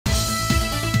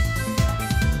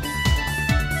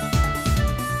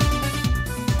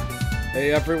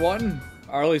Hey everyone,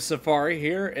 Arlie Safari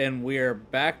here, and we are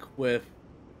back with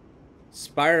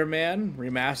Spider-Man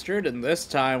Remastered, and this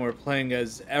time we're playing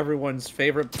as everyone's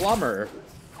favorite plumber,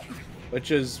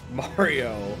 which is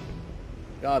Mario.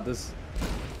 God, this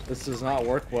does not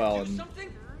work well, and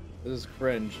this is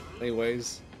cringe.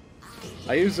 Anyways,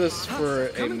 I use this for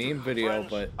a meme video,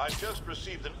 but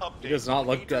it does not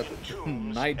look good at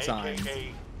nighttime.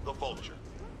 The Vulture.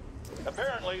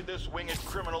 Apparently, this winged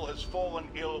criminal has fallen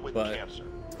ill with cancer,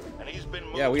 and he's been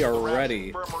moved we are to the ready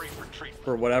infirmary for treatment,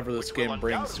 for whatever this which game will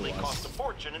brings to undoubtedly cost us. a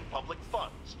fortune in public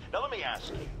funds. Now, let me ask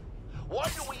you, why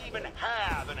do we even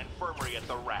have an infirmary at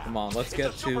the Raft? Come on, let's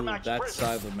get to that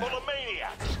side of the map. Full of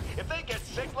maniacs. If they get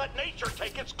sick, let nature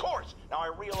take its course. Now, I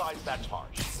realize that's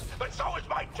harsh, but so is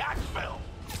my tax bill.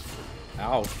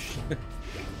 Ouch.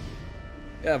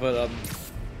 Yeah, but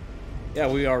yeah,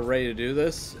 we are ready to do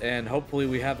this, and hopefully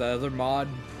we have that other mod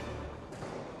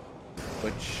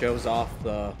which shows off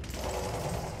the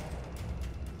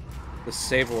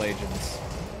Sable agents.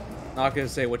 Not gonna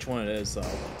say which one it is though.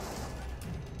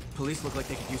 Police look like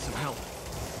they could use some help.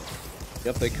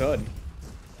 Yep, they could.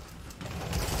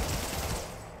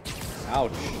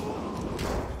 Ouch.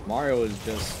 Mario is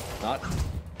just not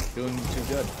doing too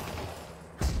good.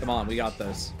 Come on, we got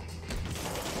this.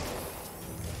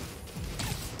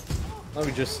 Let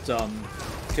me just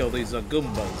kill these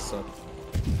Goombas.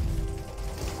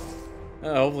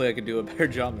 Hopefully I can do a better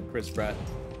job than Chris Pratt.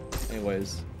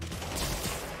 Anyways.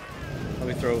 Let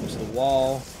me throw him to the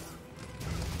wall.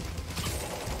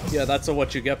 Yeah, that's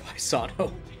what you get by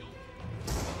Sano.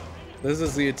 This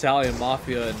is the Italian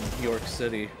Mafia in New York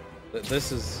City.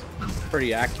 This is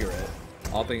pretty accurate,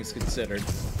 all things considered.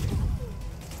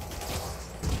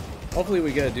 Hopefully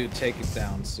we get a dude take it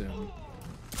down soon.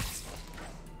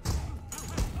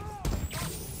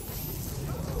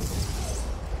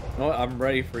 Oh, I'm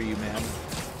ready for you, man.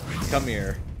 Come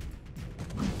here.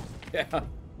 Yeah.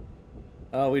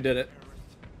 Oh, we did it.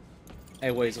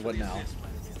 Anyways, what now?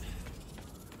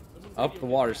 Up the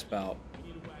water spout.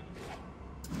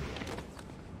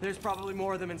 There's probably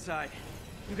more of them inside.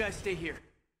 You guys stay here.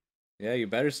 Yeah, you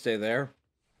better stay there.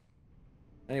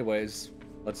 Anyways,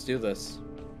 let's do this.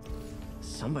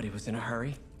 Somebody was in a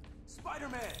hurry.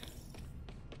 Spider-Man!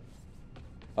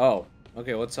 Oh,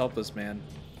 okay, let's help this man.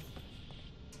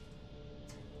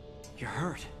 You're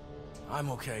hurt. I'm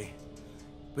okay.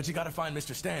 But you gotta find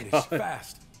Mr. Standish,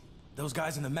 fast. Those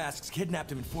guys in the masks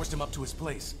kidnapped him and forced him up to his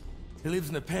place. He lives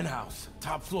in the penthouse,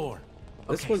 top floor.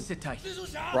 This Okay, would sit tight.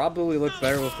 probably look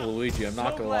better with Luigi, I'm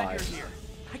not gonna lie. You're here.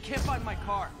 I can't find my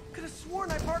car. Could have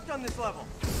sworn I parked on this level.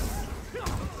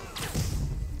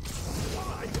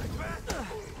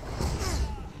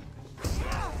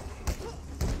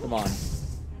 Come on.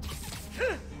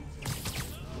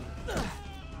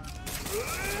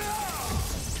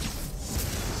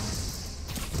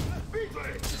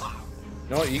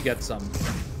 You know what? You get some.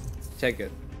 Take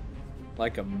it.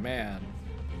 Like a man.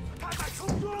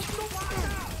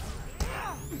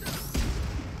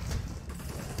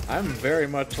 I'm very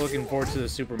much looking forward to the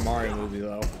Super Mario movie,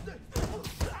 though.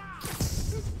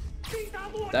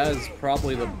 That is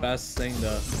probably the best thing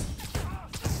to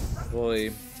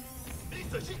really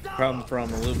come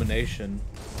from Illumination.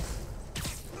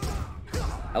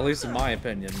 At least in my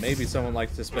opinion. Maybe someone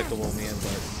likes Despicable Me,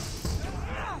 but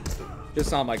just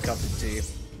not my cup of tea.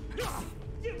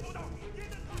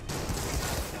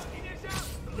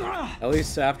 At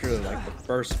least after like the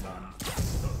first one.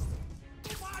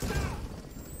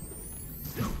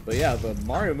 But yeah, the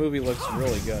Mario movie looks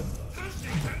really good.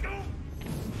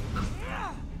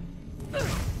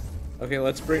 Okay,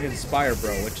 let's bring in Spire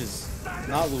Bro, which is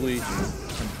not Luigi,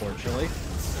 unfortunately.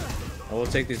 And we'll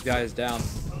take these guys down.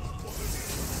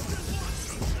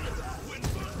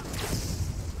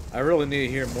 I really need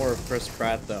to hear more of Chris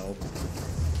Pratt, though.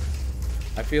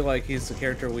 I feel like he's the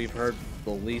character we've heard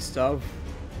the least of.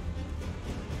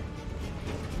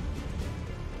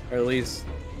 Or at least,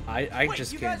 I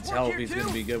just can't tell if he's going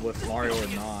to be good with Mario or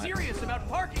not. Serious about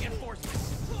parking enforcement.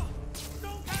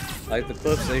 Like the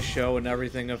clips they show and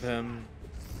everything of him.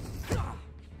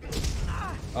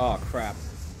 Oh, crap.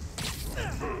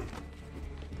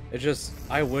 It just,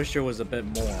 I wish there was a bit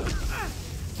more.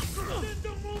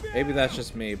 Maybe that's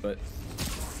just me, but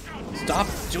stop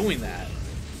doing that.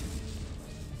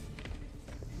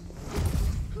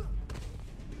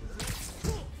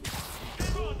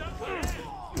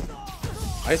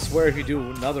 I swear if you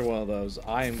do another one of those,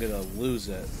 I am gonna lose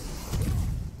it.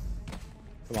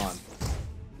 Come on.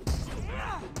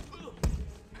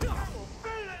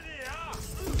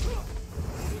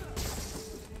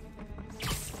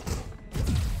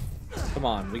 Come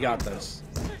on, we got this.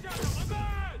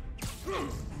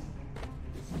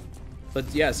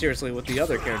 But yeah, seriously, with the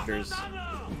other characters,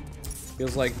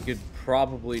 feels like you could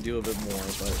probably do a bit more,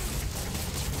 but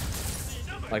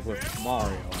like with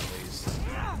Mario at least.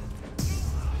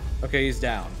 Okay, he's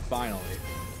down, finally.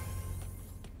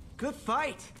 Good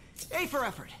fight. A for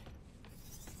effort.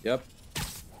 Yep.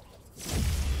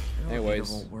 Elevator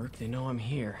Anyways. won't work. They know I'm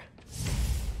here.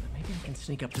 But maybe I can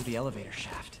sneak up through the elevator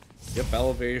shaft. Yep,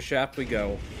 elevator shaft we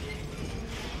go.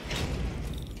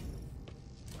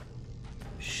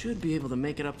 Should be able to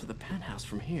make it up to the penthouse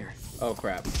from here. Oh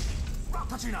crap.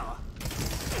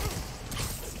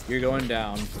 You're going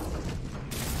down.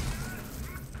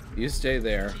 You stay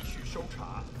there.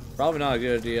 Probably not a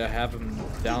good idea to have him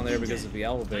down there because of the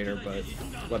elevator, but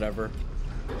whatever.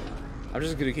 I'm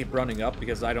just gonna keep running up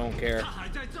because I don't care.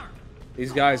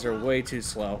 These guys are way too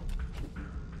slow.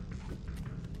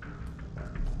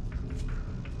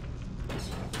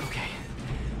 Okay,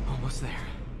 almost there.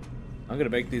 I'm gonna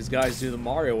make these guys do the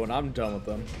Mario when I'm done with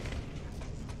them.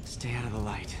 Stay out of the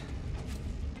light.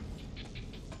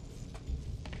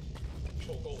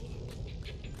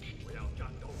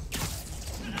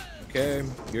 Okay,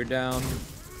 you're down.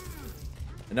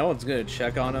 And no one's gonna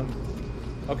check on him.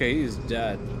 Okay, he's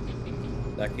dead.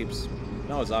 That keeps...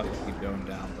 No, it's not gonna keep going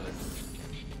down, but...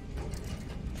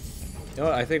 You know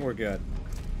what? I think we're good.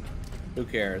 Who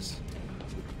cares?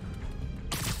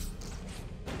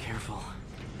 Careful.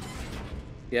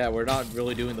 Yeah, we're not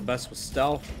really doing the best with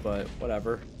stealth, but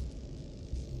whatever.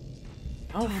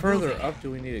 How further up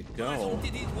do we need to go?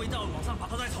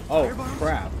 Oh,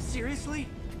 crap. Seriously?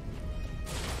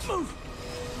 Move!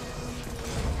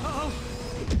 Uh-oh!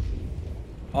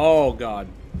 Oh, God.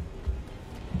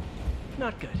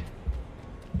 Not good.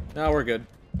 No, we're good.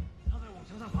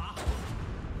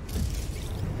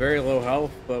 Very low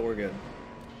health, but we're good.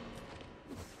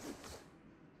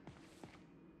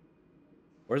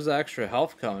 Where's the extra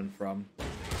health coming from?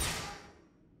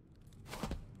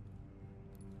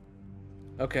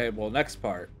 Okay, well, next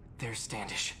part. There's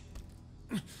Standish.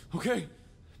 Okay,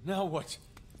 now what?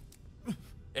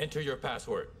 Enter your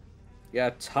password.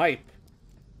 Yeah, type.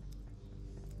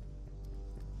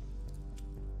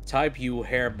 Type, you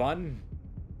hair bun.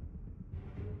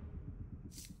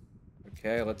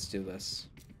 Okay, let's do this.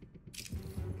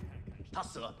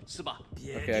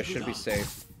 Okay, I should be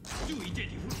safe.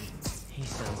 He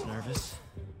sounds nervous.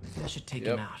 I should take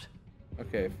Yep. him out.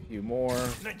 Okay, a few more.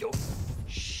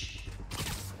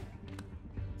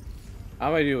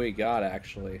 How many do we got,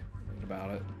 actually? Thinking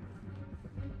about it.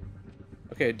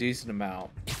 Okay, a decent amount.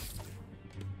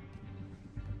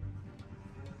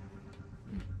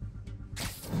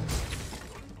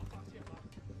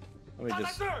 Let me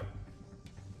just...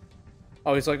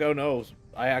 Oh, he's like, oh no,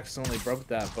 I accidentally broke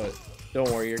that, but don't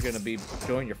worry, you're gonna be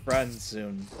joining your friends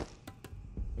soon.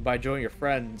 And by joining your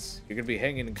friends, you're gonna be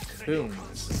hanging in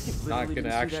cocoons. Not Literally gonna didn't see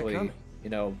that actually, coming. you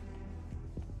know,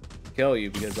 kill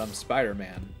you because I'm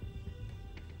Spider-Man.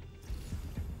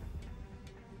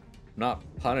 Not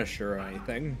Punisher or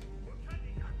anything.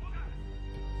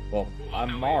 Well,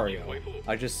 I'm Mario.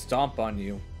 I just stomp on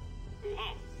you.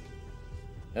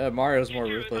 Yeah, Mario's more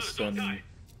ruthless than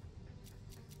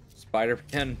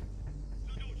Spider-Man.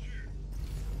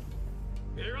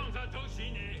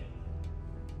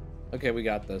 Okay, we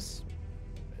got this.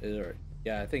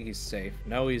 Yeah, I think he's safe.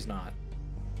 No, he's not.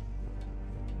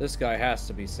 This guy has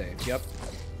to be safe. Yep.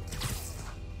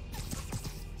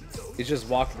 He's just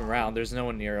walking around. There's no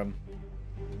one near him.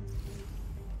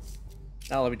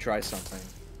 Now let me try something.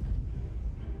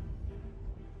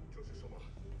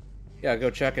 Yeah, go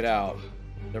check it out.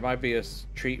 There might be a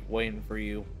treat waiting for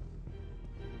you.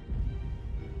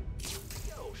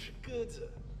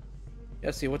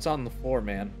 Yeah, see what's on the floor,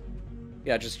 man.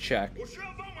 Yeah, just check.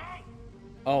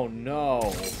 Oh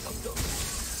no.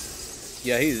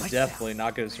 Yeah, he's definitely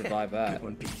not going to survive that. Good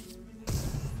one, Pete.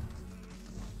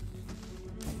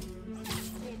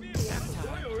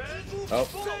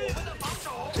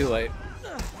 Oh. Too late.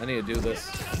 I need to do this.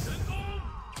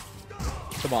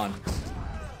 Come on.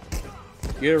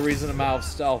 Get a reasonable amount of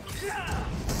stealth.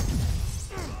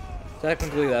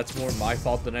 Technically, that's more my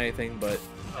fault than anything, but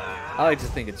I like to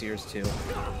think it's yours too.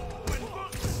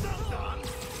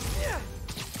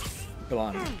 Come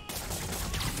on.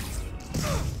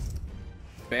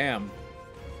 Bam.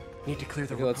 Need to clear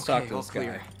the Okay, let's talk to all this guy.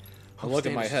 clear. Now look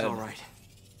at my Standish is head. all right.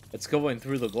 It's going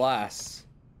through the glass.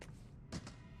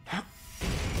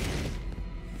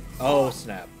 Oh,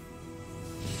 snap.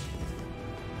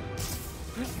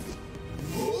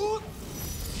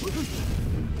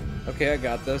 Okay, I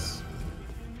got this.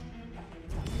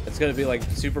 It's gonna be like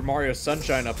Super Mario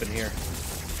Sunshine up in here.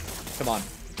 Come on.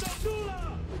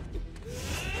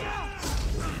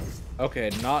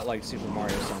 Okay, not like Super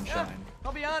Mario Sunshine.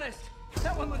 I'll be honest,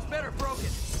 that one looks better broken.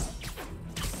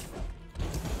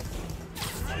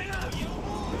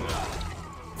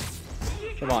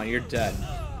 Come on, you're dead.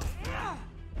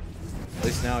 At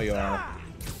least now you are.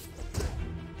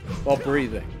 While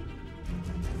breathing.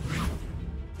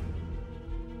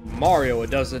 Mario,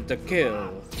 it doesn't to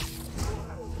kill.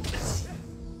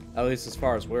 At least as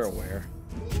far as we're aware.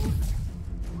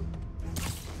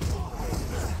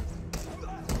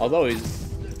 Although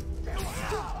he's...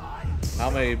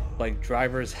 How many, like,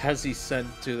 drivers has he sent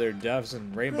to their deaths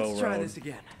in Rainbow Road? Let's try this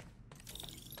again.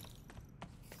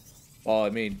 Well, I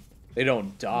mean, they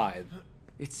don't die.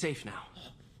 It's safe now.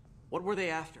 What were they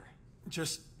after?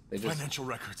 Just They just- financial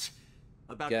records.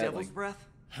 About Yeah, Devil's like- Breath?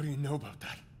 How do you know about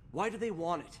that? Why do they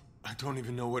want it? I don't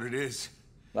even know what it is.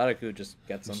 Latiku just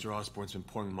gets them. Mr. Osborn's been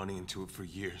pouring money into it for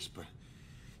years, but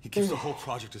he keeps the whole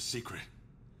project a secret.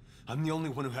 I'm the only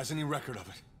one who has any record of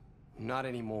it. Not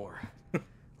anymore.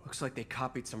 Looks like they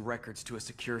copied some records to a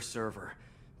secure server.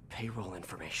 Payroll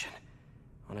information.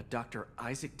 On a Dr.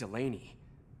 Isaac Delaney.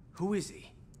 Who is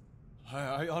he?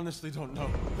 I honestly don't know.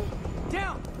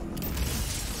 Down!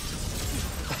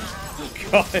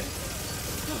 God.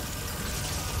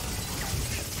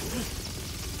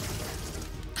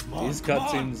 These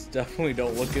cutscenes definitely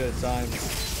don't look good at times.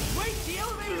 Wait, the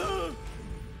elevator!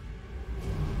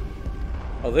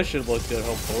 Oh, this should look good,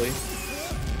 hopefully.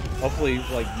 Hopefully,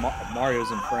 like,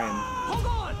 Mario's in frame. Hold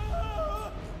on!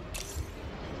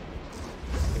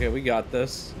 Okay, we got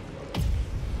this.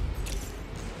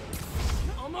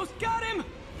 Almost got him!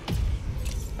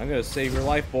 I'm gonna save your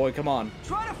life, boy. Come on.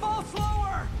 Try to fall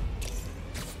slower!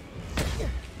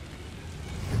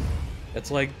 It's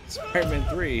like Spider-Man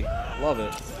 3. Love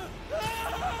it.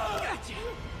 Gotcha!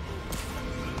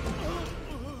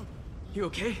 You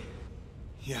okay?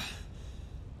 Yeah,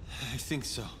 I think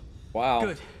so. Wow.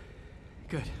 Good.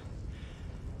 Good.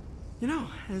 You know,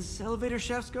 as elevator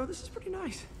shafts go, this is pretty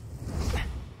nice.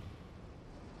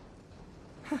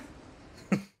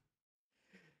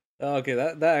 Okay,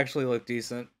 that actually looked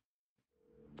decent.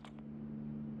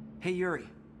 Hey, Yuri.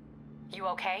 You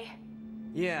okay?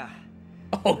 Yeah.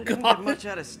 Oh, I didn't get God. much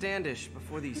out of Standish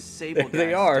before these Sable guys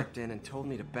They are. stepped in and told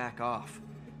me to back off.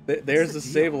 There's the What's the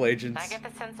Sable deal? agents. I get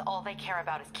the sense all they care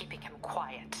about is keeping him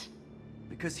quiet.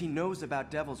 Because he knows about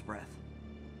Devil's Breath.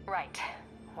 Right.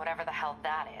 Whatever the hell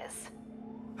that is.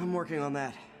 I'm working on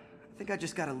that. I think I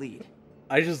just got a lead.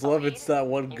 I just love it's that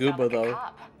one You sound Goomba, like a though.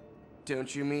 cop.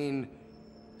 Don't you mean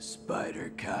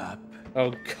Spider Cop?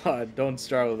 Oh, God. Don't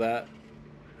start with that.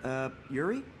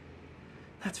 Yuri?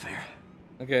 That's fair.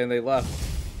 Okay, and they left.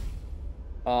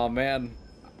 Oh, man.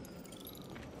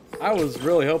 I was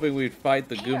really hoping we'd fight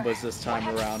the Peter, Goombas this time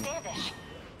what around. happened to Standish?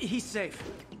 He's safe.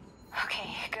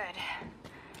 Okay, good.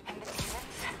 And the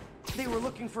demons? They were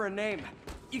looking for a name.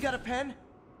 You got a pen?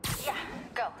 Yeah,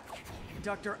 go.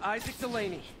 Dr. Isaac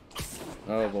Delaney.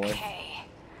 Oh, boy. Okay.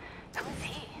 Who is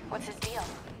he? What's his deal?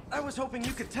 I was hoping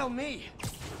you could tell me.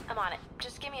 I'm on it.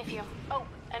 Just give me a few. Oh,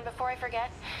 and before I forget,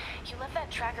 you left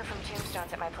that tracker from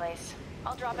Tombstones at my place.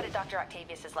 I'll drop it at Dr.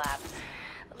 Octavius's lab.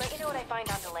 Let you know what I find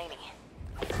on Delaney.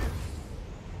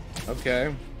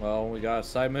 Okay, well, we got a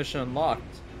side mission unlocked.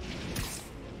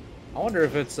 I wonder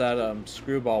if it's that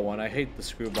screwball one. I hate the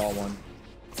screwball one.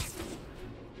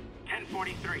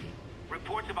 1043.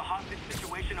 Reports of a hostage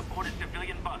situation aboard a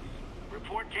civilian bus.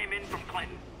 Report came in from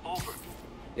Clinton. Over.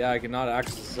 Yeah, I cannot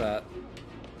access that.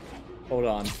 Hold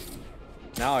on.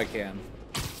 Now I can.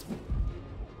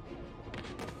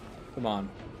 Come on.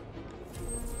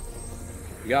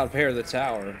 We gotta repair the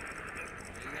tower.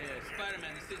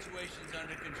 Spider-Man, the situation's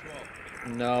under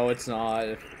control. No, it's not.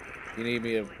 You need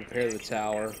me to repair the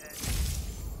tower.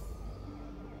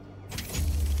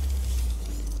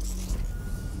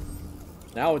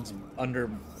 Now it's under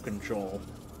control.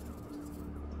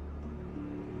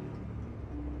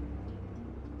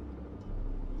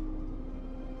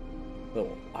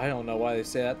 Oh, I don't know why they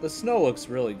say that. The snow looks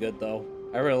really good, though.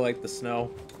 I really like the snow.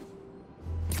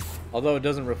 Although it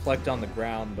doesn't reflect on the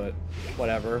ground, but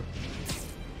whatever.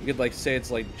 You could, like, say it's,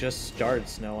 like, just started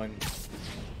snowing.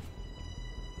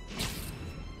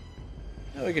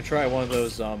 Yeah, we could try one of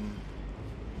those,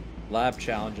 lab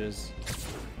challenges.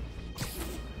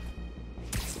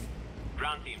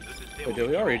 Ground teams, this is Wait, did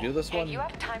we already do this Hey, one? you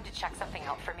have time to check something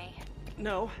out for me?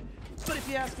 No, but if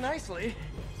you ask nicely.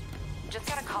 Just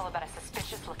got a call about a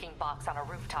suspicious-looking box on a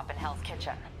rooftop in Hell's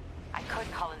Kitchen. I could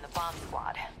call in the bomb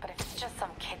squad, but if it's just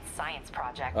some kid's science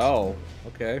project... Oh,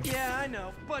 okay. Yeah, I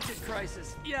know. Budget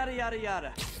crisis. Yada, yada,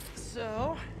 yada.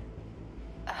 So?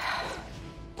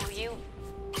 Will you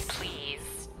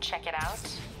please check it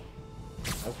out?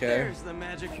 Okay. There's the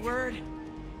magic word.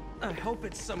 I hope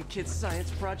it's some kid's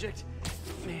science project.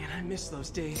 Man, I miss those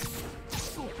days.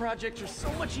 School projects are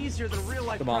so much easier than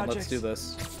real-life Come on, projects. let's do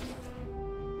this.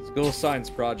 School science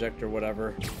project or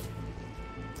whatever.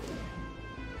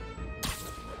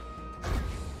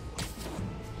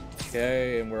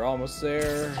 Okay, and we're almost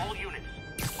there. All units.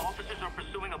 Officers are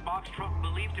pursuing a box truck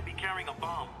believed to be carrying a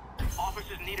bomb.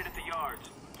 Officers needed at the yards.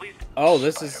 Please. Oh,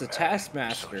 this is the So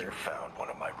Taskmaster. you found one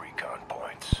of my recon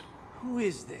points. Who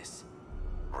is this?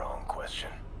 Wrong question.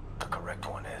 The correct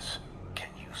one is, can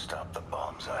you stop the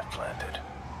bombs I've planted?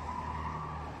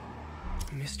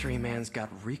 Mystery Man's got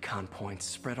recon points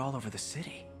spread all over the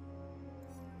city.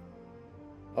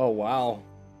 Oh, wow.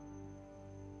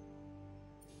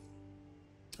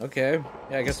 Okay,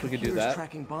 yeah, I guess we could do Computer's that.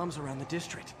 tracking bombs around the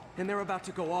district, and they're about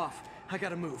to go off. I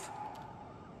gotta move.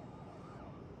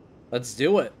 Let's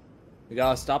do it. We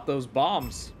gotta stop those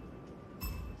bombs.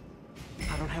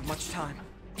 I don't have much time.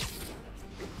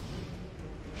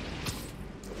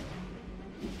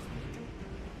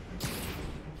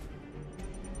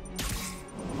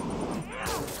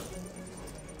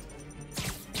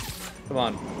 Come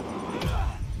on.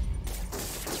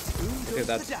 Okay,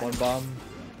 that's one bomb.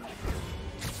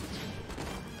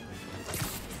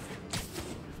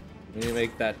 We need to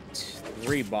make that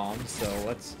 3 bombs, so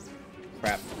let's...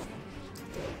 Crap.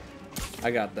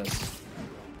 I got this.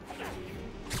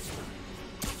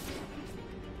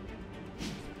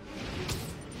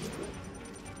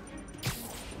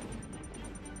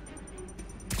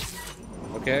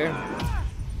 Okay.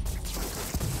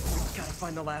 Gotta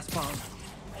find the last bomb.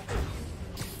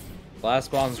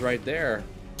 Last bomb's right there.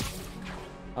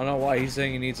 I don't know why he's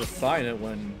saying he needs to find it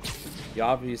when he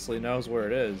obviously knows where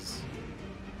it is.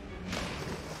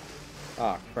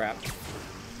 Ah, crap.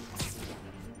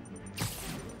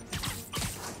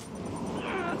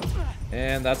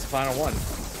 And that's the final one.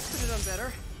 Could have done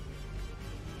better.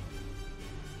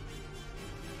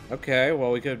 Okay,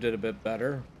 well, we could have did a bit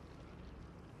better.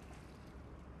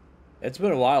 It's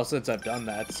been a while since I've done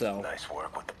that, so... Nice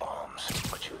work with the bombs,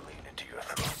 but you lean into your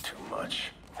throat too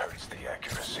much. Hurts the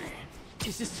accuracy.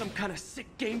 Is this some kind of sick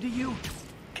game to you?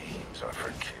 Games are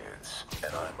for kids,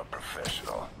 and I'm a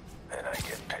professional, and I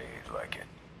get paid like it.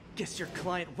 Guess your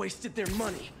client wasted their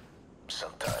money.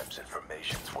 Sometimes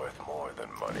information's worth more than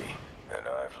money, and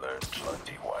I've learned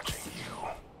plenty watching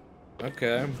you.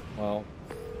 Okay, well...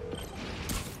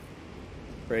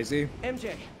 Crazy.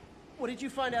 MJ, what did you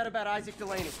find out about Isaac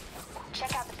Delaney?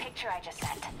 Check out the picture I just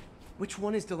sent. Which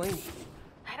one is Delaney?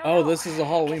 I don't Oh, know. this is a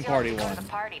Halloween Guess you'll party have to go to one. the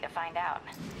party to find out.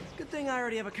 Good thing I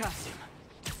already have a costume.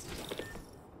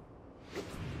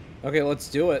 Okay, let's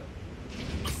do it.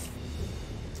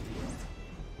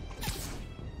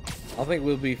 I think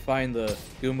we'll be finding the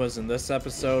Goombas in this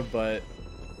episode, but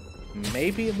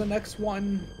maybe in the next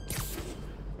one.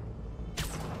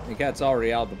 I think that's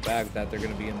already out of the bag that they're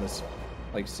gonna be in this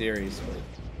like series,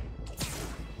 but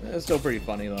it's still pretty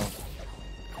funny though.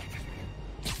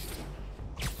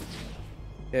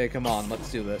 Okay, come on,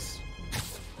 let's do this.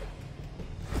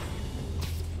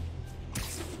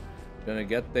 Gonna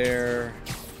get there.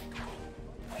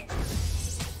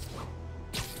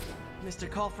 Missed a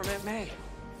call from Aunt May.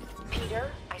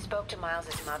 Peter, I spoke to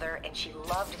Miles's mother, and she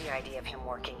loved the idea of him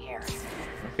working here.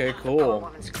 Okay, The poor cool.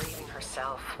 woman's grieving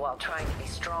herself while trying to be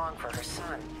strong for her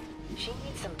son. She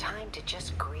needs some time to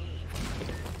just grieve.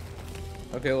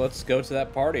 Okay, let's go to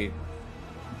that party.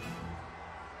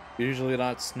 Usually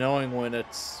not snowing when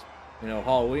it's, you know,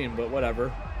 Halloween, but whatever.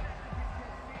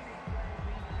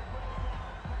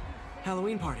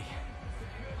 Halloween party.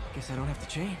 Guess I don't have to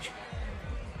change.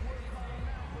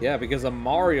 Yeah, because I'm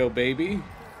Mario, baby.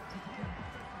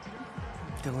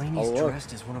 Delaney's Oh, look.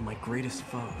 dressed as one of my greatest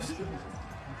foes.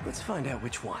 Let's find out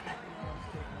which one.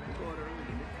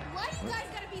 Why you guys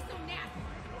gotta be so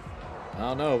nasty? I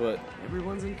don't know, but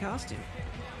Everyone's in costume.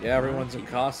 yeah, everyone's in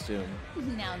costume.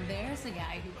 Now there's a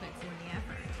guy who puts in the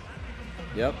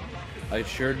effort. Yep, I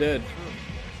sure did.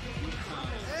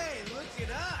 Hey, look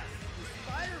at us!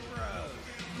 The Spider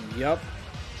Bros! Yep.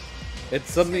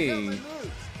 It's a me. Moves.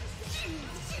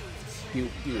 Pew,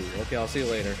 pew. Okay, I'll see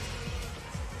you later.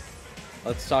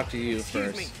 Let's talk to you Excuse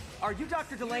first. me. Are you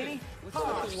Dr. Delaney? What's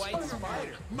up with the white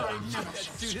spider? That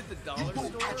dude at the dollar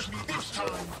store?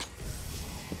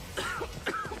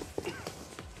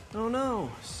 Oh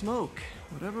no, smoke.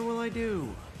 Whatever will I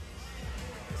do?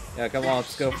 Yeah, come on,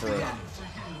 let's go for it.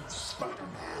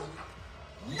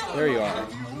 There you are.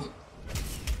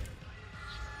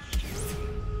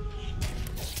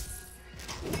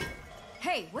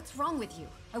 Hey, what's wrong with you?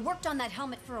 I worked on that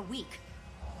helmet for a week.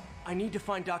 I need to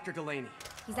find Dr. Delaney.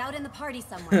 He's out in the party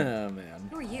somewhere. Oh, man.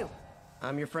 Who are you?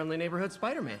 I'm your friendly neighborhood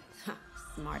Spider-Man.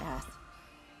 Smart ass.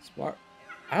 Smart.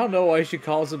 I don't know why she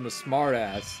calls him a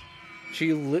smartass.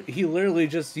 He literally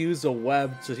just used a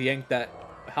web to yank that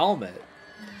helmet.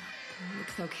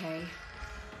 Looks okay.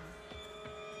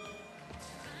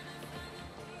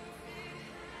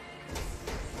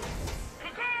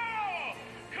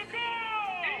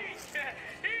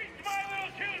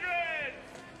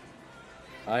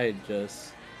 I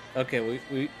just... Okay,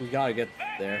 we gotta get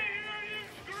there.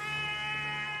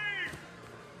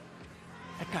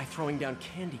 That guy throwing down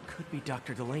candy could be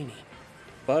Dr. Delaney.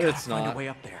 But Gotta it's find not. a way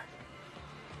up there.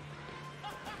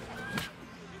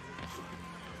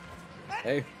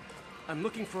 Hey. I'm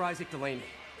looking for Isaac Delaney.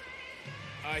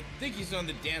 I think he's on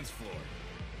the dance floor.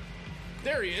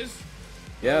 There he is.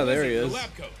 Yeah, there he The is. lab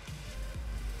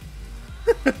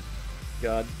coat.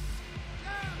 God.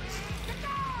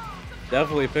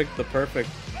 Definitely picked the perfect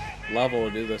level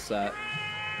to do this at.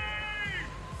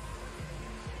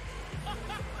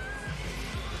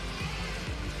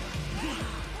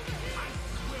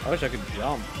 I wish I could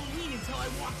jump.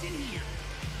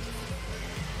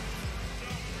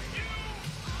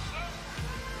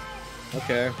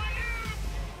 Okay.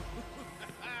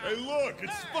 Hey, look,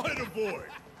 it's Spider-Boy.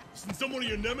 Since some of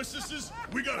your nemesises,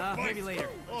 we gotta fight. Maybe later.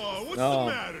 Oh, what's No.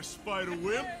 the matter,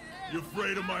 Spider-Wimp? You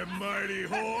afraid of my mighty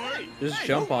horn? Just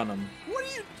jump on him. What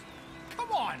are you?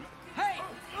 Come on. Hey,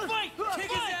 fight!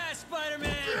 Kick his ass,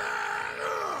 Spider-Man!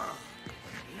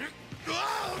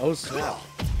 Oh snap.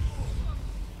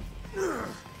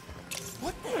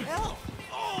 What the hell?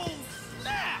 Oh,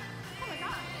 snap!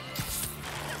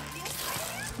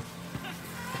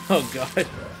 Oh god.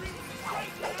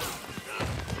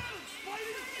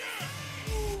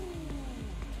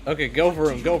 Okay, go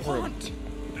for him, go for him.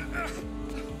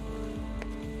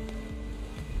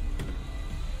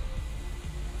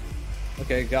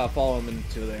 Okay, gotta follow him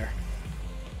into there.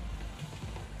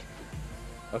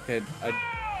 Okay,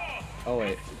 oh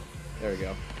wait. There we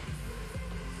go.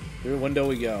 Through the window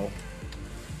we go.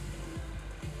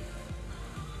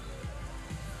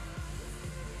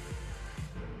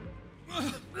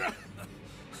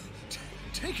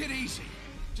 Take it easy.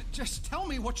 Just tell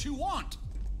me what you want.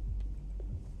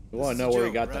 We wanna know where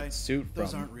he got that suit from.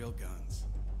 Those aren't real guns.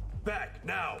 Back,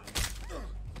 now!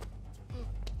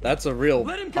 That's a real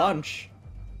Let him go. punch.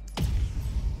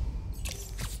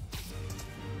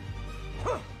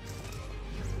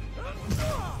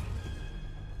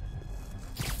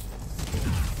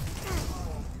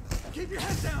 Keep your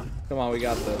head down. Come on, we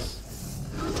got this.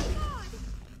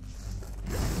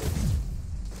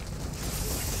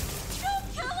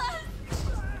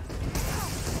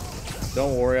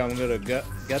 Don't worry, I'm gonna get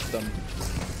them.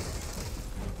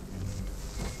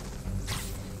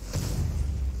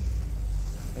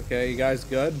 Okay, you guys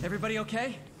good? Everybody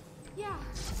okay? Yeah.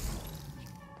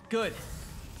 Good.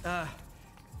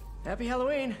 Happy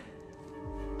Halloween.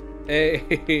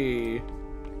 Hey!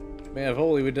 Man, if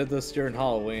only we did this during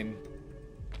Halloween.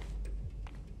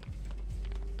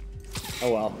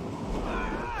 Oh well.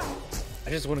 I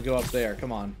just want to go up there,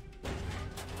 come on.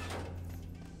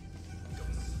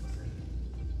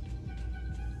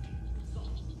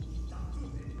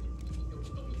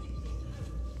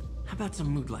 How about some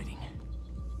mood lighting?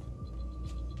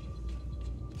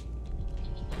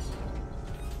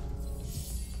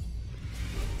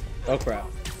 Oh crap.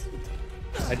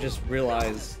 I just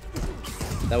realized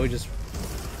that we just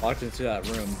walked into that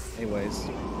room. Anyways.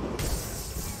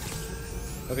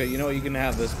 Okay, you know what? You can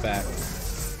have this back.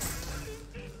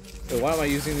 Wait, why am I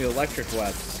using the electric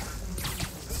webs?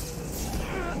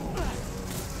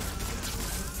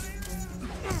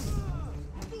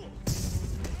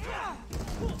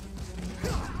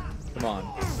 Come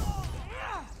on.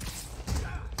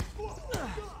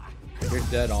 You're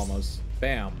dead almost.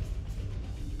 Bam.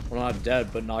 Well, not dead,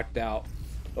 but knocked out.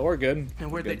 But we're good. And We're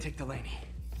where'd they good. take Delaney?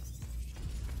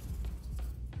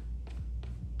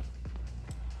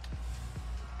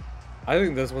 I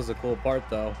think this was a cool part,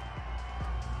 though.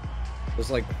 Just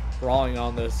like crawling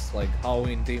on this like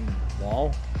Halloween themed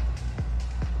wall.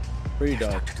 Pretty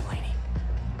There's dope. Dr. Delaney.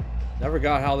 Never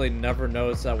got how they never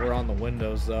noticed that we're on the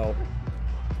windows, though.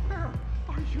 Where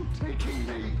are you taking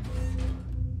me?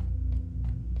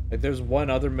 Like, there's one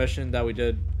other mission that we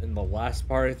did in the last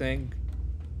part, I think,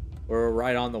 where we're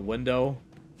right on the window,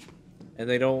 and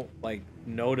they don't like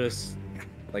notice.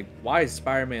 Like, why is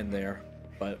Spider-Man there?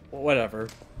 But whatever.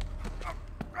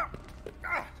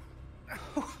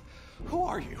 Who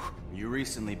are you? You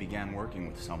recently began working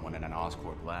with someone in an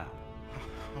Oscorp lab.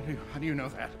 How do you know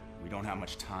that? We don't have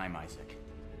much time, Isaac.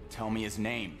 Tell me his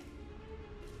name.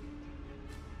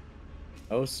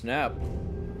 Oh snap.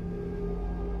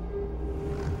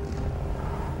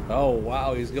 Oh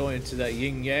wow, he's going into that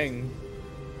yin yang.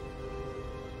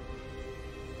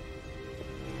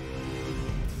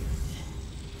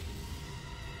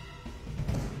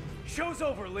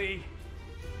 show's over, Lee.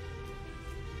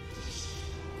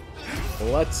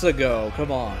 Let's go.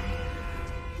 Come on.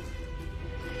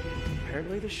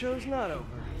 Apparently the show's not over.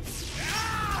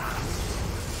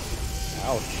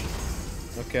 Ouch.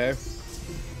 Okay.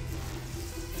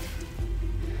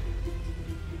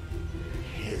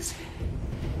 His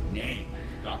name,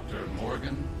 Dr.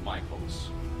 Morgan Michaels.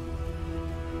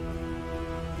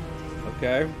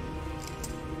 Okay.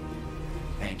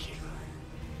 Thank you.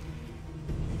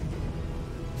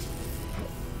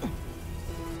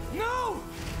 No!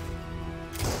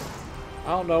 I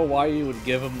don't know why you would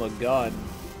give him a gun.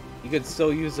 You could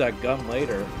still use that gun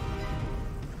later.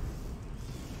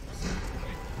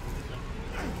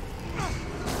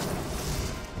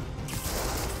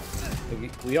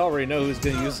 Like, we already know who's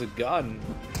gonna use the gun.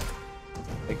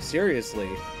 Like, seriously.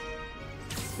 You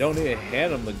don't need to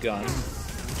hand him the gun.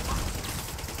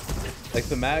 Like,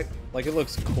 the mag, like, it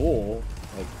looks cool,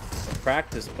 like, in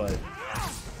practice, but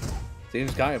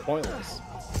seems kind of pointless.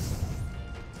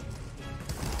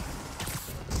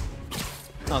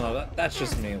 No, that's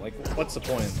just me. Like, what's the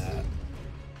point in that?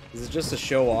 Is it just to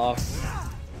show off?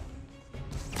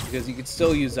 Because you could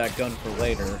still use that gun for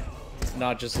later,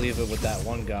 not just leave it with that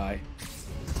one guy.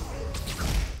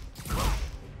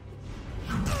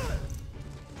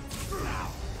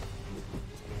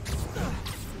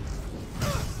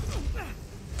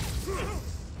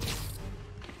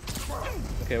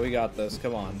 Okay, we got this.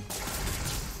 Come on.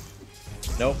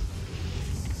 Nope.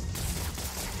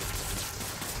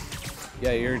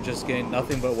 Yeah, you're just getting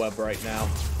nothing but web right now.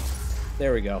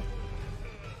 There we go.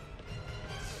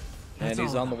 And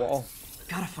he's on the wall.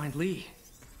 Gotta find Lee.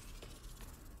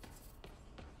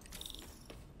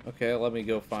 Okay, let me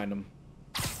go find him.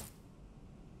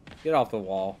 Get off the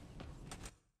wall.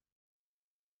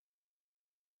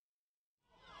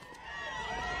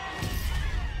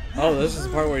 Oh, this is the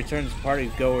part where he turns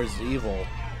party goers evil.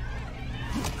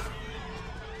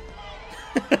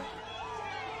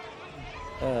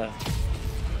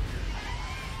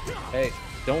 Hey,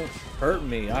 don't hurt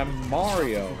me. I'm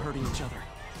Mario. We're hurting each other.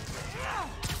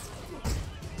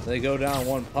 They go down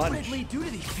one punch. What did Lee do to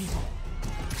these people?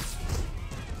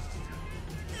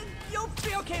 You'll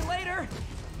be okay later.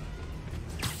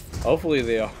 Hopefully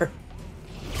they are.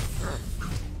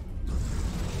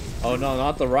 Oh no,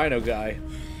 not the rhino guy.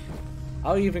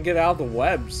 How do you even get out of the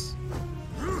webs?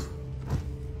 Not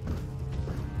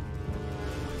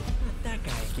that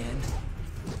guy again.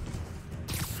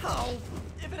 Oh,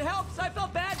 if it helps, I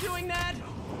felt bad doing that.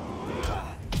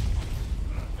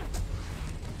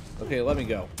 Okay, let me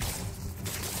go.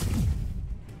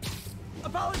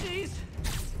 Apologies.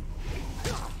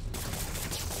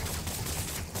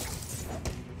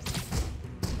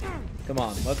 Come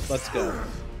on, let's go.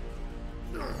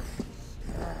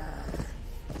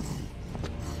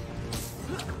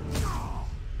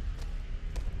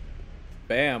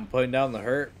 Bam, putting down the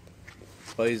hurt.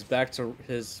 But he's back to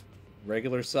his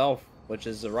regular self, which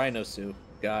is the rhino suit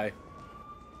guy.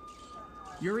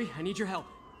 Yuri, I need your help.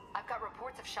 I've got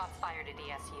reports of shots fired at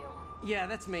ESU. Yeah,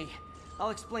 that's me.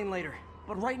 I'll explain later.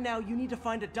 But right now, you need to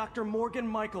find a Dr. Morgan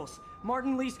Michaels.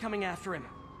 Martin Lee's coming after him.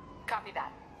 Copy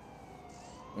that.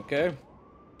 Okay.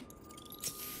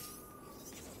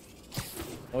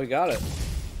 Oh, we got it.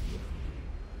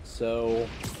 So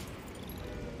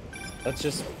let's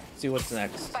just see what's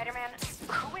next. Spider-Man,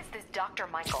 who is this Dr.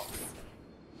 Michaels?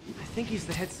 I think he's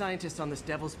the head scientist on this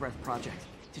Devil's Breath project.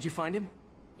 Did you find him?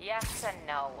 Yes and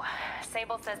no.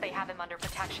 Sable says they have him under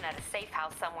protection at a safe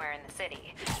house somewhere in the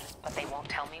city, but they won't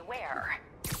tell me where.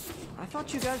 I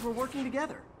thought you guys were working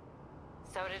together.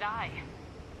 So did I.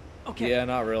 Okay. Yeah,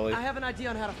 not really. I have an idea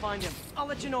on how to find him. I'll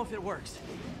let you know if it works.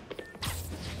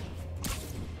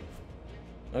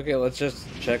 Okay, let's just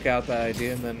check out that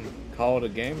idea and then call it a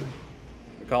game.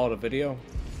 Or call it a video.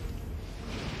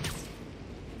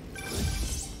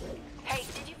 Hey,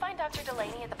 did you find Dr.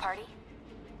 Delaney at the party?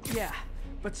 Yeah,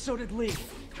 but so did Lee.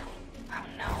 Oh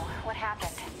no, what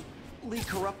happened? Lee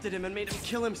corrupted him and made him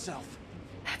kill himself.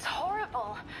 That's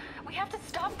horrible. We have to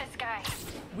stop this guy.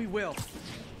 We will.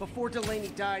 Before Delaney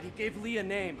died, he gave Lee a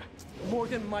name.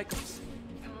 Morgan Michaels.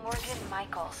 Morgan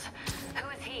Michaels. Who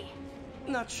is he?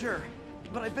 Not sure,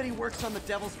 but I bet he works on the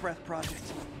Devil's Breath project.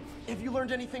 Have you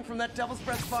learned anything from that Devil's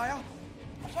Breath file?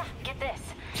 Yeah, get this.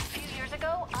 A few years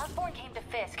ago, Osborn came to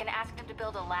Fisk and asked him to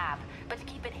build a lab, but to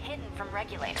keep it hidden from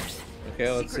regulators. Okay,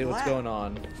 let's see what's going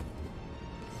on.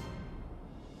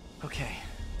 Okay,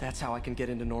 that's how I can get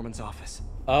into Norman's office.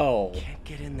 Oh. Can't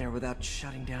get in there without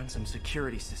shutting down some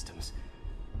security systems.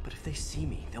 But if they see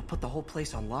me, they'll put the whole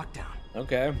place on lockdown.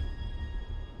 Okay.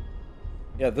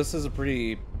 Yeah, this is a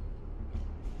pretty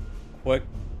quick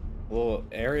little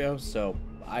area, so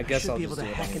I guess I'll be just able to do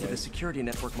it hack into the anyways. security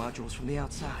network modules from the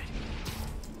outside.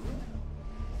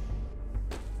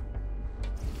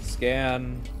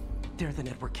 Scan. They're the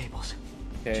network cables.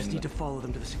 Okay, Just need to follow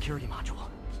them to the security module.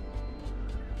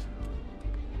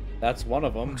 That's one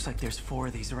of them. Looks like there's 4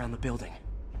 of these around the building.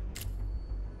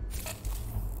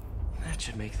 That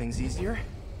should make things easier.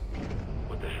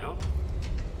 What the hell?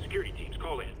 Security teams,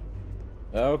 call in.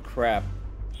 Oh crap.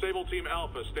 Sable Team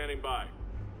Alpha standing by.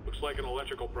 Looks like an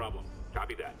electrical problem.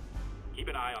 Copy that. Keep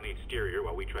an eye on the exterior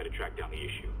while we try to track down the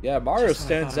issue. Yeah, Mario Just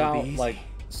when I stands thought it would out be like easy.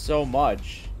 so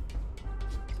much.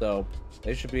 So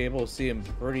they should be able to see him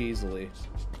pretty easily.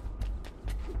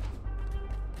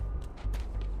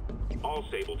 All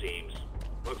Sable teams.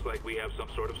 Looks like we have some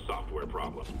sort of software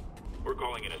problem. We're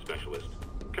calling in a specialist.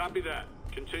 Copy that.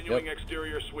 Continuing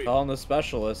exterior sweep. Calling the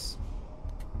specialists.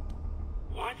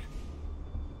 What?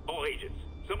 All agents.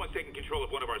 Someone's taking control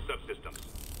of one of our subsystems.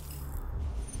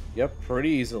 Yep, pretty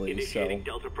easily. Initiating So.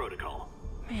 Delta Protocol.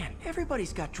 Man,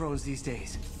 everybody's got drones these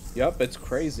days. Yep, it's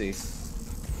crazy.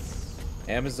 Sable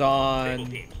Amazon,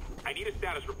 teams. I need a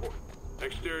status report.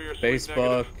 Exterior sweep Facebook.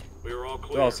 negative. We are all Who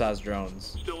clear. else has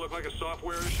drones? Still look like a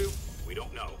software issue? We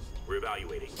don't know. We're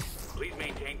evaluating. Please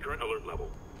maintain current alert level.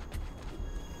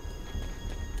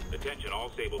 Attention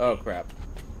all Sable Oh teams. crap.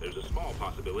 There's a small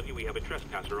possibility we have a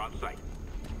trespasser on site.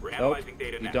 We're Nope, analyzing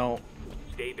data you now. don't.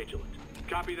 Stay vigilant.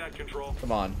 Copy that, Control.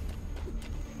 Come on.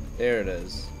 There it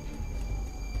is.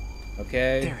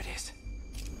 Okay. There it is.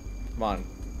 Come on.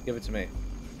 Give it to me.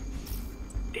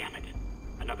 Damn it.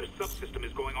 Another subsystem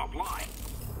is going offline.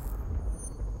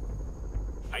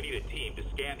 I need a team to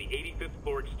scan the 85th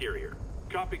floor exterior.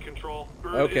 Copy, Control.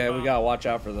 Bird Okay, we inbound. gotta watch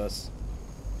out for this.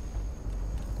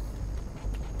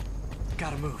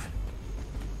 Gotta move.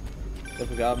 Look,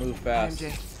 we gotta move fast.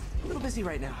 MJ, a little busy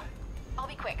right now. I'll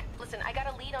be quick. Listen, I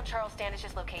got a lead on Charles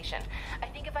Standish's location. I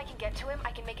think if I can get to him,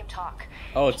 I can make him talk.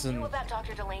 Oh, it's he in- knew about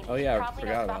Dr. Delaney. Oh, yeah, I He probably knows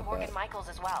forgot about about Morgan that. Michaels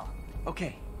as well.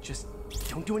 Okay, just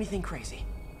don't do anything crazy.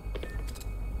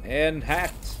 And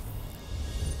hacked.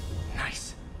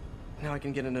 Nice. Now I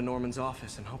can get into Norman's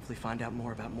office and hopefully find out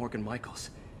more about Morgan Michaels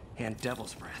and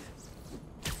Devil's Breath.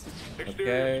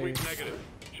 Exterior Okay. sweep negative.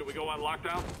 Should we go on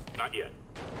lockdown? Not yet.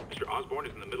 Mr. Osborne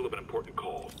is in the middle of an important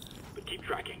call, but keep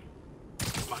tracking.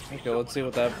 There must be Okay, let's see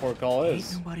what that port call Ain't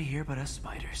is. nobody here but us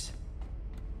spiders.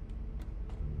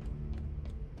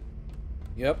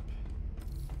 Yep.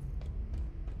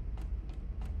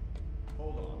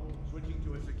 Hold on. Switching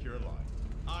to a secure line.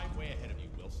 I'm way ahead of you,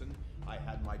 Wilson. I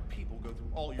had my people go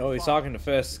through all your Oh, he's files. talking to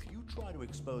Fisk. If you try to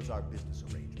expose our business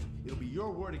arrangement, it'll be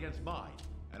your word against mine.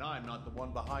 And I'm not the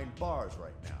one behind bars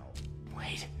right now.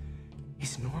 Wait,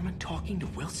 is Norman talking to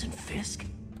Wilson Fisk?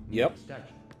 Yep. Statue.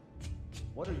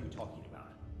 What are you talking about?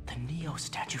 The Neo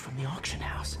statue from the auction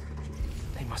house.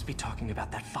 They must be talking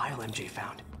about that file MJ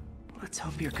found. Let's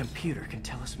hope your computer can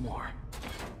tell us more.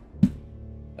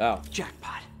 Oh.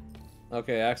 Jackpot.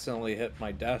 Okay, accidentally hit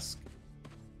my desk.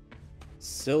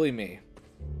 Silly me.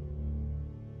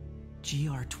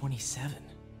 GR27.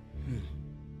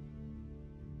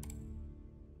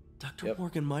 Dr. Yep.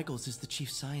 Morgan Michaels is the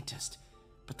chief scientist,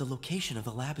 but the location of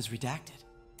the lab is redacted.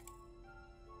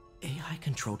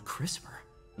 AI-controlled CRISPR.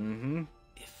 Mm-hmm.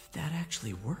 If that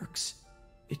actually works,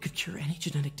 it could cure any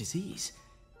genetic disease.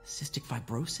 Cystic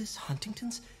fibrosis,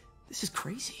 Huntington's. This is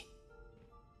crazy.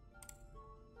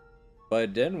 But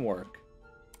it didn't work.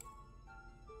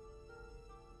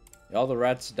 All the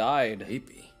rats died.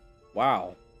 Maybe.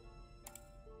 Wow.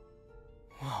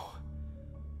 Whoa.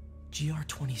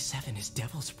 GR27 is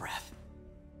Devil's Breath.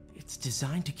 It's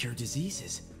designed to cure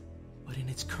diseases, but in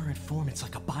its current form, it's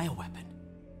like a bioweapon.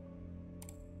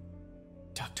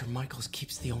 Dr. Michaels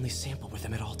keeps the only sample with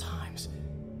him at all times.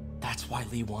 That's why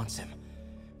Lee wants him.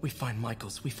 We find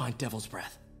Michaels, we find Devil's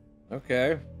Breath.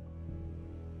 Okay.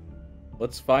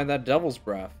 Let's find that devil's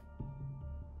breath.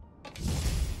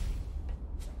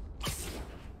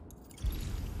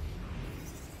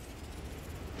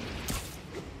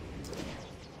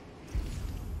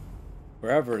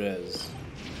 Wherever it is.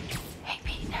 Hey,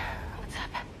 Pete. What's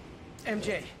up?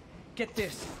 MJ, get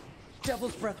this.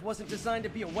 Devil's Breath wasn't designed to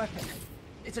be a weapon.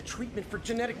 It's a treatment for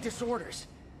genetic disorders.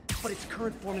 But its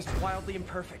current form is wildly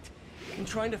imperfect. In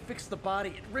trying to fix the body,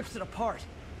 it rips it apart.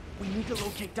 We need to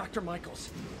locate Dr.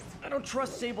 Michaels. I don't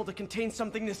trust Sable to contain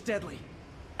something this deadly.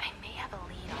 I may have a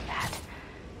lead on that.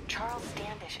 Charles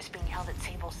Standish is being held at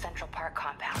Sable's Central Park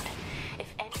compound.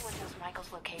 If anyone knows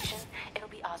Michael's location, it'll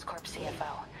be Oscorp's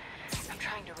CFO. I'm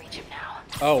trying to reach him now.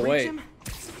 Oh, Reach wait. him?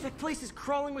 That place is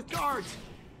crawling with guards.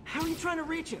 How are you trying to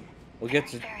reach him? We'll get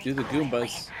to do the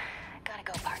Goombas. Gotta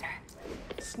go, partner.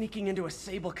 Sneaking into a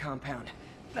Sable compound.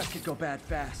 That could go bad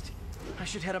fast. I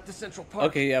should head up to Central Park.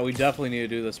 Okay, yeah, we definitely need to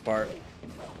do this part.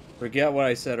 Forget what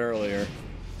I said earlier.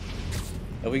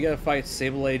 If we gotta fight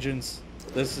Sable agents,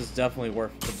 this is definitely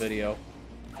worth the video.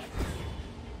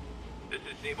 This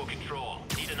is Sable Control.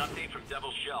 Need an update from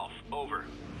Devil's Shelf. Over.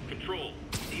 Control.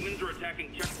 Demons are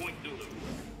attacking Checkpoint Zulu.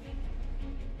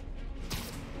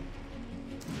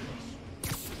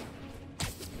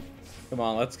 Come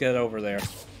on, let's get over there.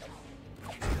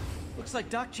 Looks like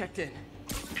Doc checked in.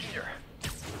 Peter,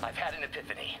 I've had an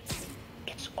epiphany.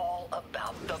 It's all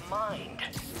about the mind.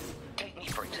 Take me,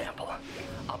 for example.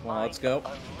 A mind let's go.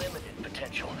 of unlimited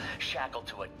potential, shackled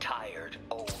to a tired,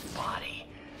 old body.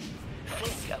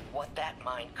 Think of what that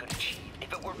mind could achieve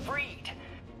if it were freed.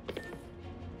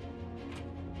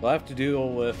 We'll have to deal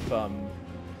with,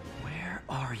 Where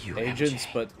are you, agents,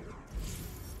 MJ? but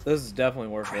this is definitely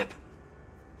worth it.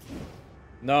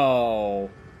 No.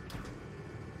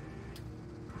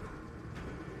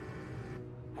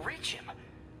 Reach him?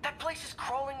 That place is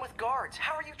crawling with guards.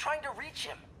 How are you trying to reach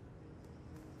him?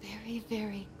 Very,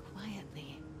 very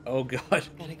quietly. Oh god.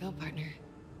 Gotta go, partner.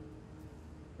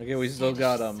 Okay, we still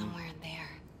got somewhere in there.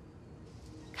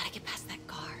 Gotta get past that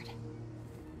guard.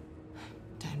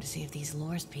 Time to see if these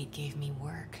lures Pete gave me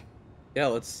work. Yeah,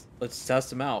 let's test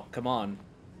them out. Come on.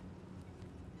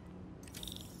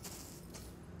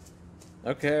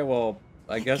 Okay, well,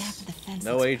 I guess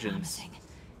no agents. Promising.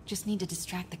 Just need to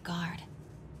distract the guard.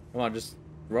 Come on, just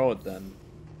throw it then.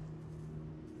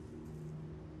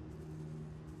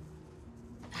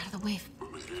 Out of the way.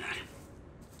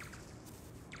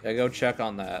 Yeah, go check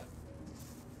on that.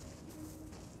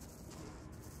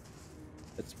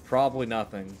 It's probably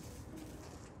nothing.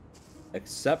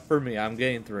 Except for me, I'm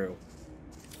getting through.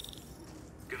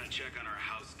 Gonna check on our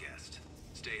house guest.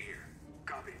 Stay here.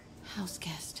 Copy. House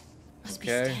guest. Must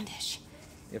Okay. be Standish.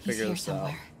 You He's figure here this out.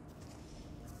 somewhere.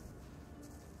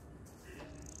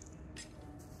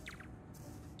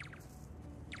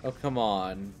 Oh, come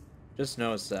on. Just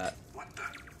notice that. What the?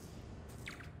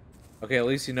 Okay, at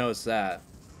least you noticed that.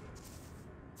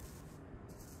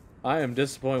 I am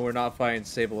disappointed we're not fighting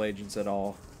Sable agents at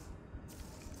all.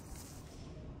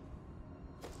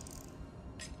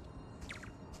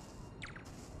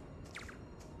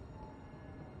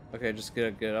 Okay, just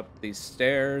gotta get up these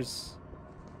stairs.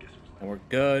 And we're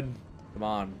good. Come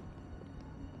on.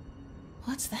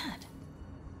 What's that?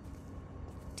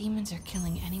 Demons are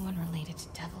killing anyone related to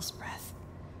Devil's Breath.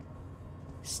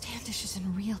 Standish is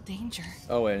in real danger.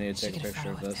 Oh, wait, I need to Should take a get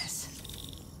picture of photo this.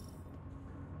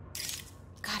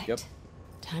 Got it. Yep.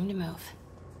 Time to move.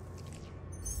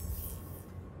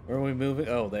 Where are we moving?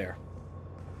 Oh, there.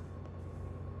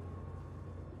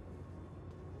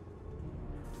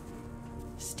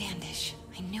 Standish.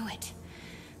 I knew it.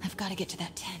 I've got to get to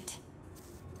that tent.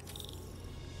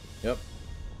 Yep.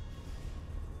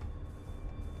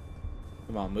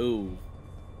 Come on, move.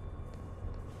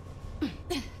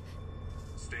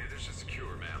 Standish is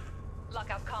secure, ma'am.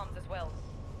 Lockout comms as well.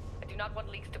 I do not want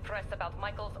leaks to press about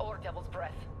Michaels or Devil's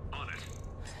Breath. On it.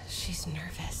 She's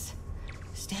nervous.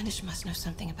 Standish must know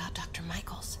something about Dr.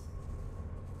 Michaels.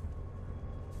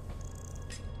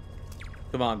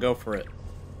 Come on, go for it.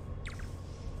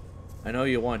 I know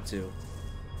you want to.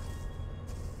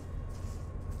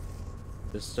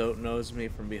 Just don't nose me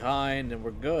from behind and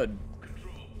we're good.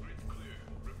 Control, grid's clear.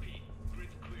 Repeat,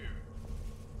 grid's clear.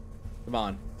 Come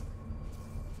on.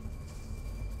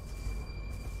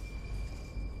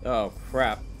 Oh,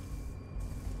 crap.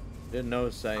 Didn't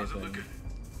notice anything.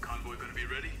 Convoy gonna be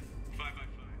ready? 5 by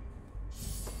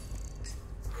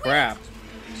 5. Crap.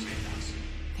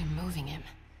 They're moving him.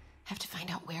 Have to find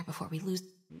out where before we lose.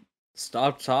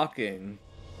 Stop talking.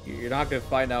 You're not gonna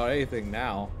find out anything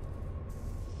now.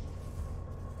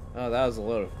 Oh, that was a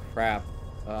load of crap.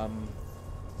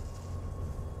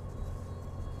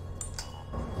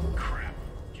 Crap.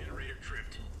 Generator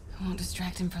tripped. I won't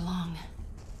distract him for long.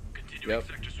 Continuing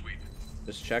sector sweep.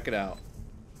 Just check it out.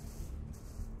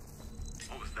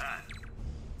 What was that?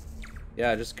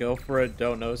 Yeah, just go for it.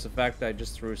 Don't notice the fact that I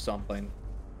just threw something.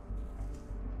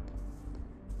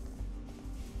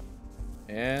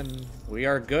 And we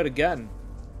are good again.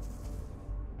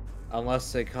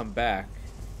 Unless they come back.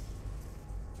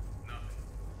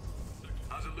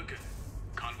 How's it looking?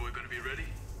 Convoy gonna be ready?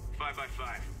 5 by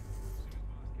 5.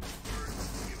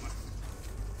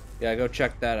 Yeah, go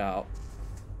check that out.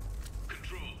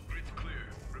 Control, grid's clear.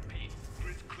 Repeat,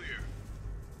 grid's clear.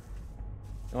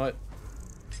 You know what?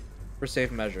 For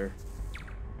safe measure.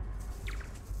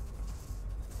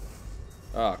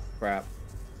 Oh, crap.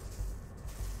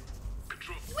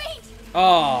 Wait!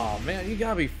 Oh, man, you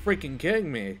gotta be freaking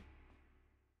kidding me.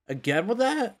 Again with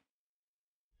that?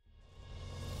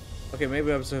 Okay,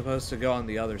 maybe I'm supposed to go on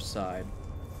the other side.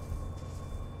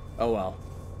 Oh well.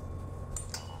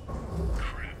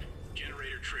 Crap.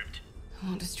 Generator tripped.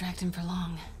 Won't distract him for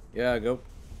long. Yeah, go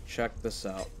check this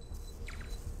out.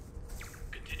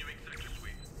 Continuing sector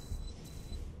sweep.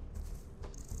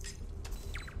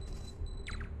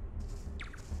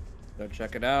 Go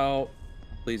check it out.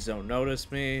 Please don't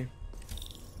notice me.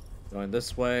 Going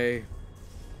this way.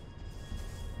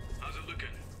 How's it looking?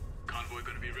 Convoy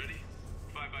gonna be ready?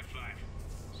 5 by 5.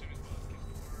 As soon as boss gets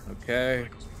the word. Okay.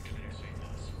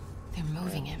 They're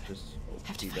moving him.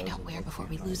 Have to find out where before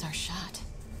we lose our shot.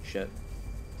 Shit.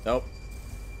 Nope.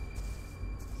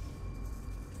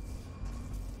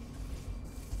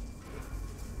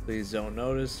 Please don't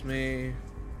notice me.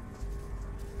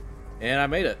 And I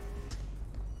made it.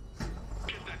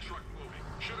 Get that truck moving.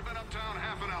 Should have been uptown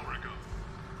half an hour ago.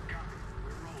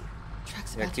 We're rolling.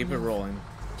 Truck's Yeah, about keep to it move. rolling.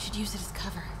 Should use it as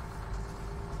cover.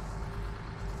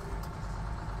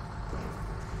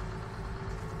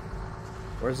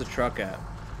 Where's the truck at?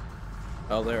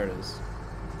 Oh, there it is.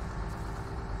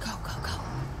 Go, go, go.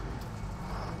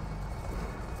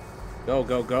 Go,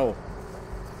 go, go.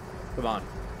 Come on.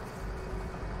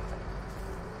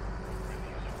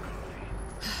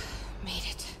 Made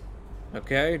it.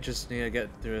 Okay, just need to get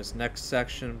through this next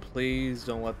section, please.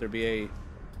 Don't let there be a...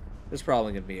 There's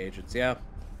probably gonna be agents, yeah.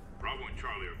 Bravo and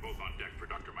Charlie are both on deck for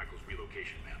Dr. Michael's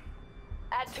relocation, man.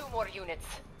 Add 2 more units.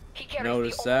 He carries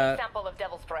Notice the that. only sample of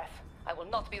Devil's Breath. I will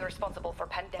not be responsible for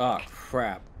pandemic. Oh,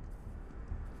 crap.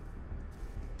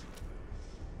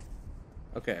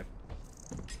 Okay.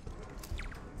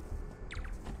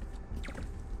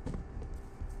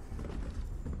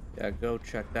 Yeah, go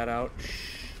check that out.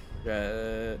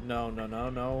 No, no,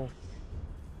 no, no.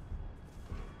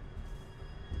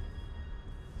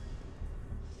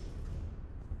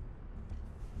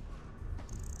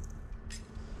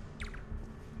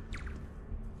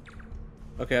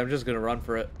 Okay, I'm just gonna run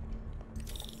for it.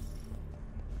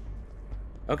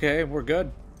 Okay, we're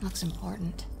good. Looks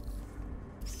important.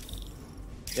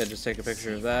 Yeah, just take a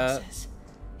picture of that. Houses.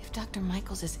 If Dr.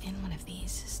 Michaels is in one of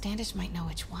these, Standish might know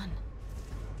which one.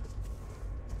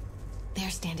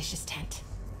 There's Standish's tent.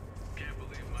 Can't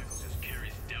believe Michael just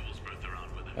carries Devil's Breath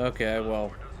around with him. Okay, well.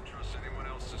 Doesn't trust anyone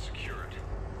else to secure it.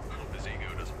 Hope his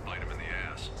ego doesn't bite him in the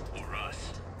ass. Or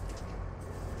us.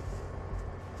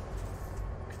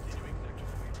 Continuing sector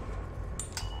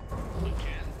sweep.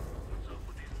 Again? What's up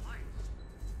with these lights?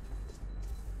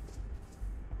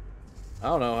 I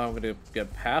don't know how I'm gonna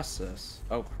get past this.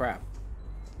 Oh, crap.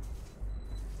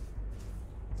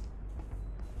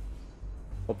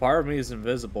 Well, part of me is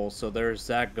invisible, so there's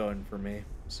that going for me,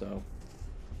 so.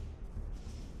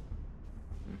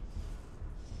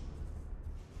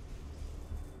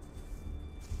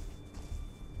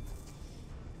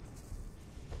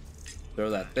 Throw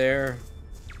that there.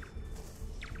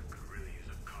 Really use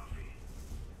a coffee.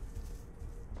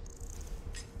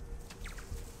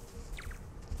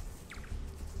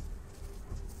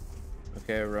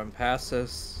 Okay, run past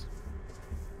this.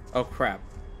 Oh, crap.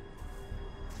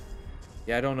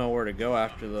 Yeah, I don't know where to go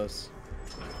after this.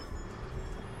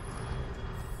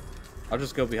 I'll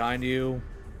just go behind you.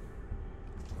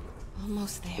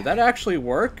 Almost there. Did that actually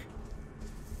work?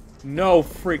 No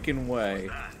freaking way.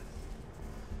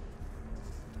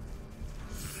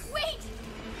 Wait!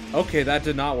 Okay, that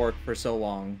did not work for so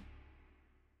long.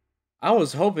 I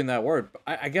was hoping that worked. But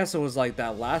I guess it was like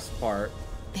that last part.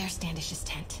 There's Standish's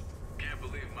tent. Can't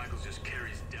believe Michaels just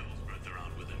carries Devil's Breath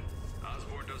around with him.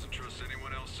 Osborn doesn't trust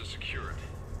anyone else to secure it.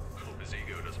 Hope his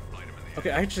ego doesn't bite him in the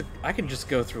Okay, I can just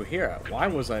go through here. Why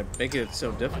was I making it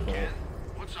so difficult? Again?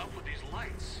 What's up with these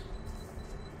lights?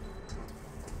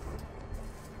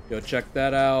 Go check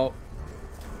that out.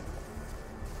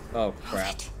 Oh,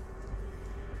 crap.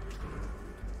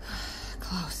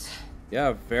 Close.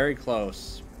 Yeah, very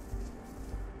close.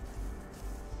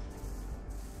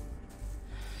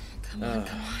 Come on,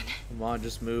 come on. Come on,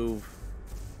 just move.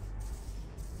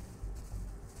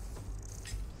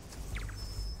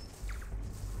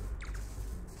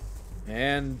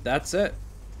 And that's it.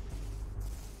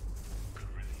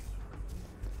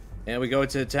 And we go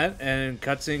into the tent and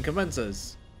cutscene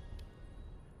commences.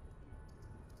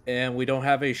 And we don't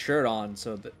have a shirt on,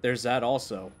 so there's that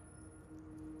also.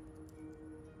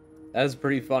 That is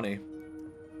pretty funny.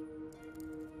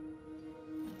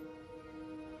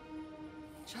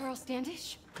 Charles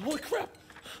Standish? Holy crap!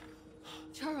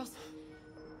 Charles,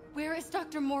 where is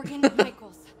Dr. Morgan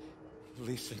Michaels?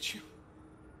 Lee sent you.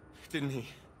 Didn't he?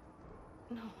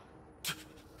 No.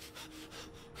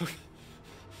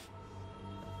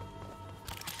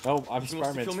 Oh, I'm He wants to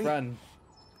Spider-Man's kill me? friend.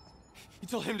 You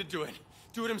tell him to do it.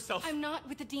 Do it himself. I'm not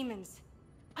with the demons.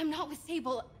 I'm not with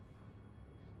Sable.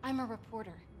 I'm a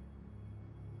reporter.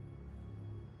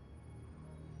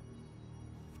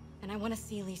 And I want to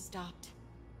see Lee stopped.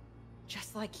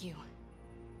 Just like you.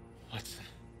 Watson.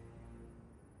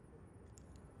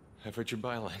 I've read your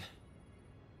byline.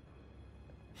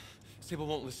 Sable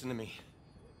won't listen to me.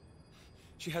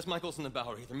 She has Michaels in the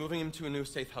Bowery. They're moving him to a new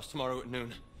safe house tomorrow at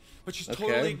noon. But she's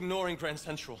totally ignoring Grand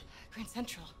Central. Grand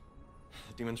Central?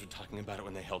 The demons were talking about it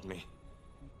when they held me.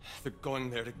 They're going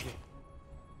there to get...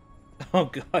 Oh,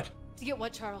 God. To get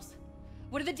what, Charles?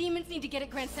 What do the demons need to get at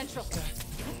Grand Central?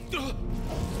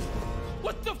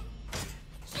 What the...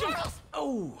 Charles!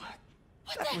 Oh,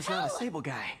 What that the was hell? not a Sable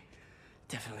guy.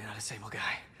 Definitely not a Sable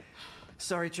guy.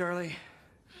 Sorry, Charlie.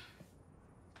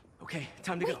 Okay,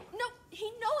 time to Wait, go. no, he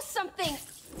knows something!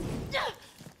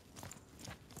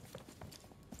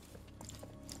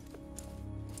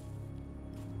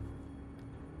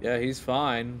 Yeah, he's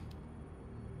fine.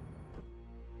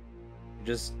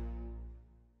 Just,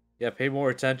 yeah, pay more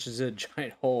attention to the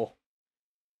giant hole.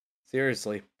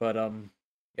 Seriously, but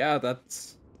yeah,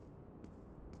 that's.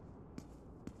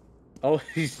 Oh,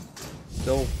 he's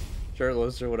still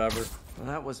shirtless or whatever. Well,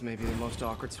 that was maybe the most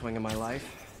awkward swing of my life.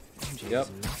 MJ Yep.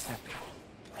 is not happy.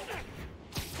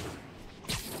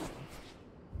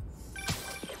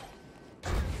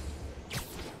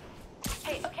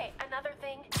 Hey, okay, another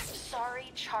thing.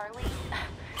 Sorry, Charlie.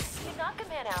 You knock a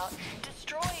man out,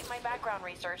 destroy my background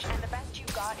research, and the best you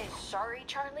got is sorry,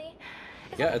 Charlie?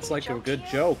 Is Yeah, that it's making like a joke good to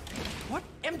you? joke. What?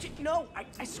 MJ, no,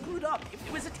 I screwed up.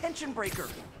 It was a tension breaker.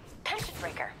 Tension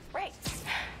breaker, right.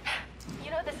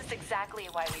 You know, this is exactly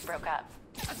why we broke up.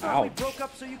 I thought we broke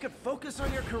up so you could focus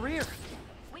on your career.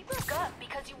 We broke up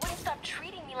because you wouldn't stop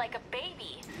treating me like a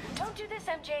baby. Don't do this,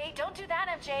 MJ. Don't do that,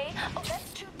 MJ. Oh,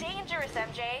 that's too dangerous,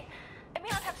 MJ. I may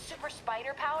not have super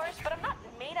spider powers, but I'm not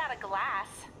made out of glass.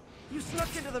 You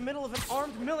snuck into the middle of an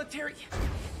armed military.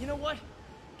 You know what?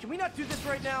 Can we not do this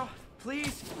right now?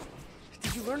 Please?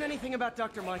 Did you learn anything about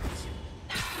Dr. Michaels?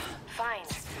 Fine.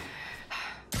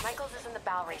 Michaels is in the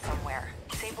Bowery somewhere.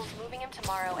 Sable's moving him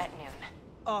tomorrow at noon.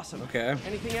 Awesome. Okay.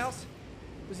 Anything else?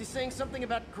 Was he saying something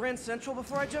about Grand Central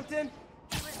before I jumped in?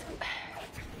 He was...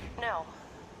 No.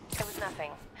 It was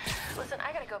nothing. Listen,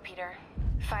 I gotta go, Peter.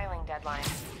 Filing deadline.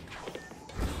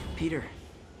 Peter.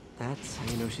 That's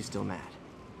how you know she's still mad.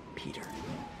 Peter.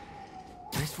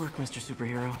 Nice work, Mr.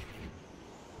 Superhero.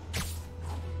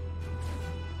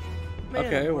 Man,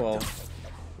 Okay, worked well. up.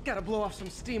 Gotta blow off some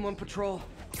steam on patrol.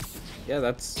 Yeah,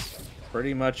 that's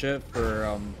pretty much it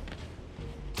for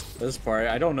this part.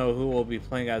 I don't know who we'll be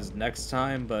playing as next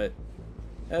time, but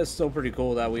it's still pretty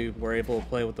cool that we were able to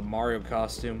play with the Mario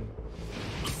costume.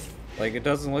 Like, it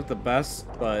doesn't look the best,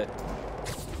 but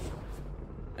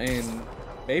I mean,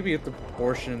 maybe if the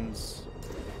proportions,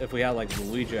 if we had like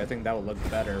Luigi, I think that would look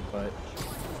better, but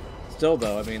still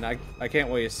though, I mean, I can't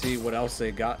wait to see what else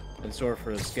they got in store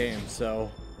for this game.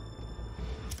 So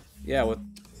yeah, with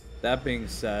that being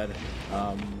said,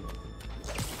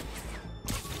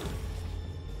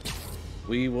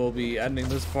 we will be ending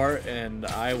this part, and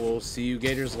I will see you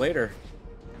Gators later.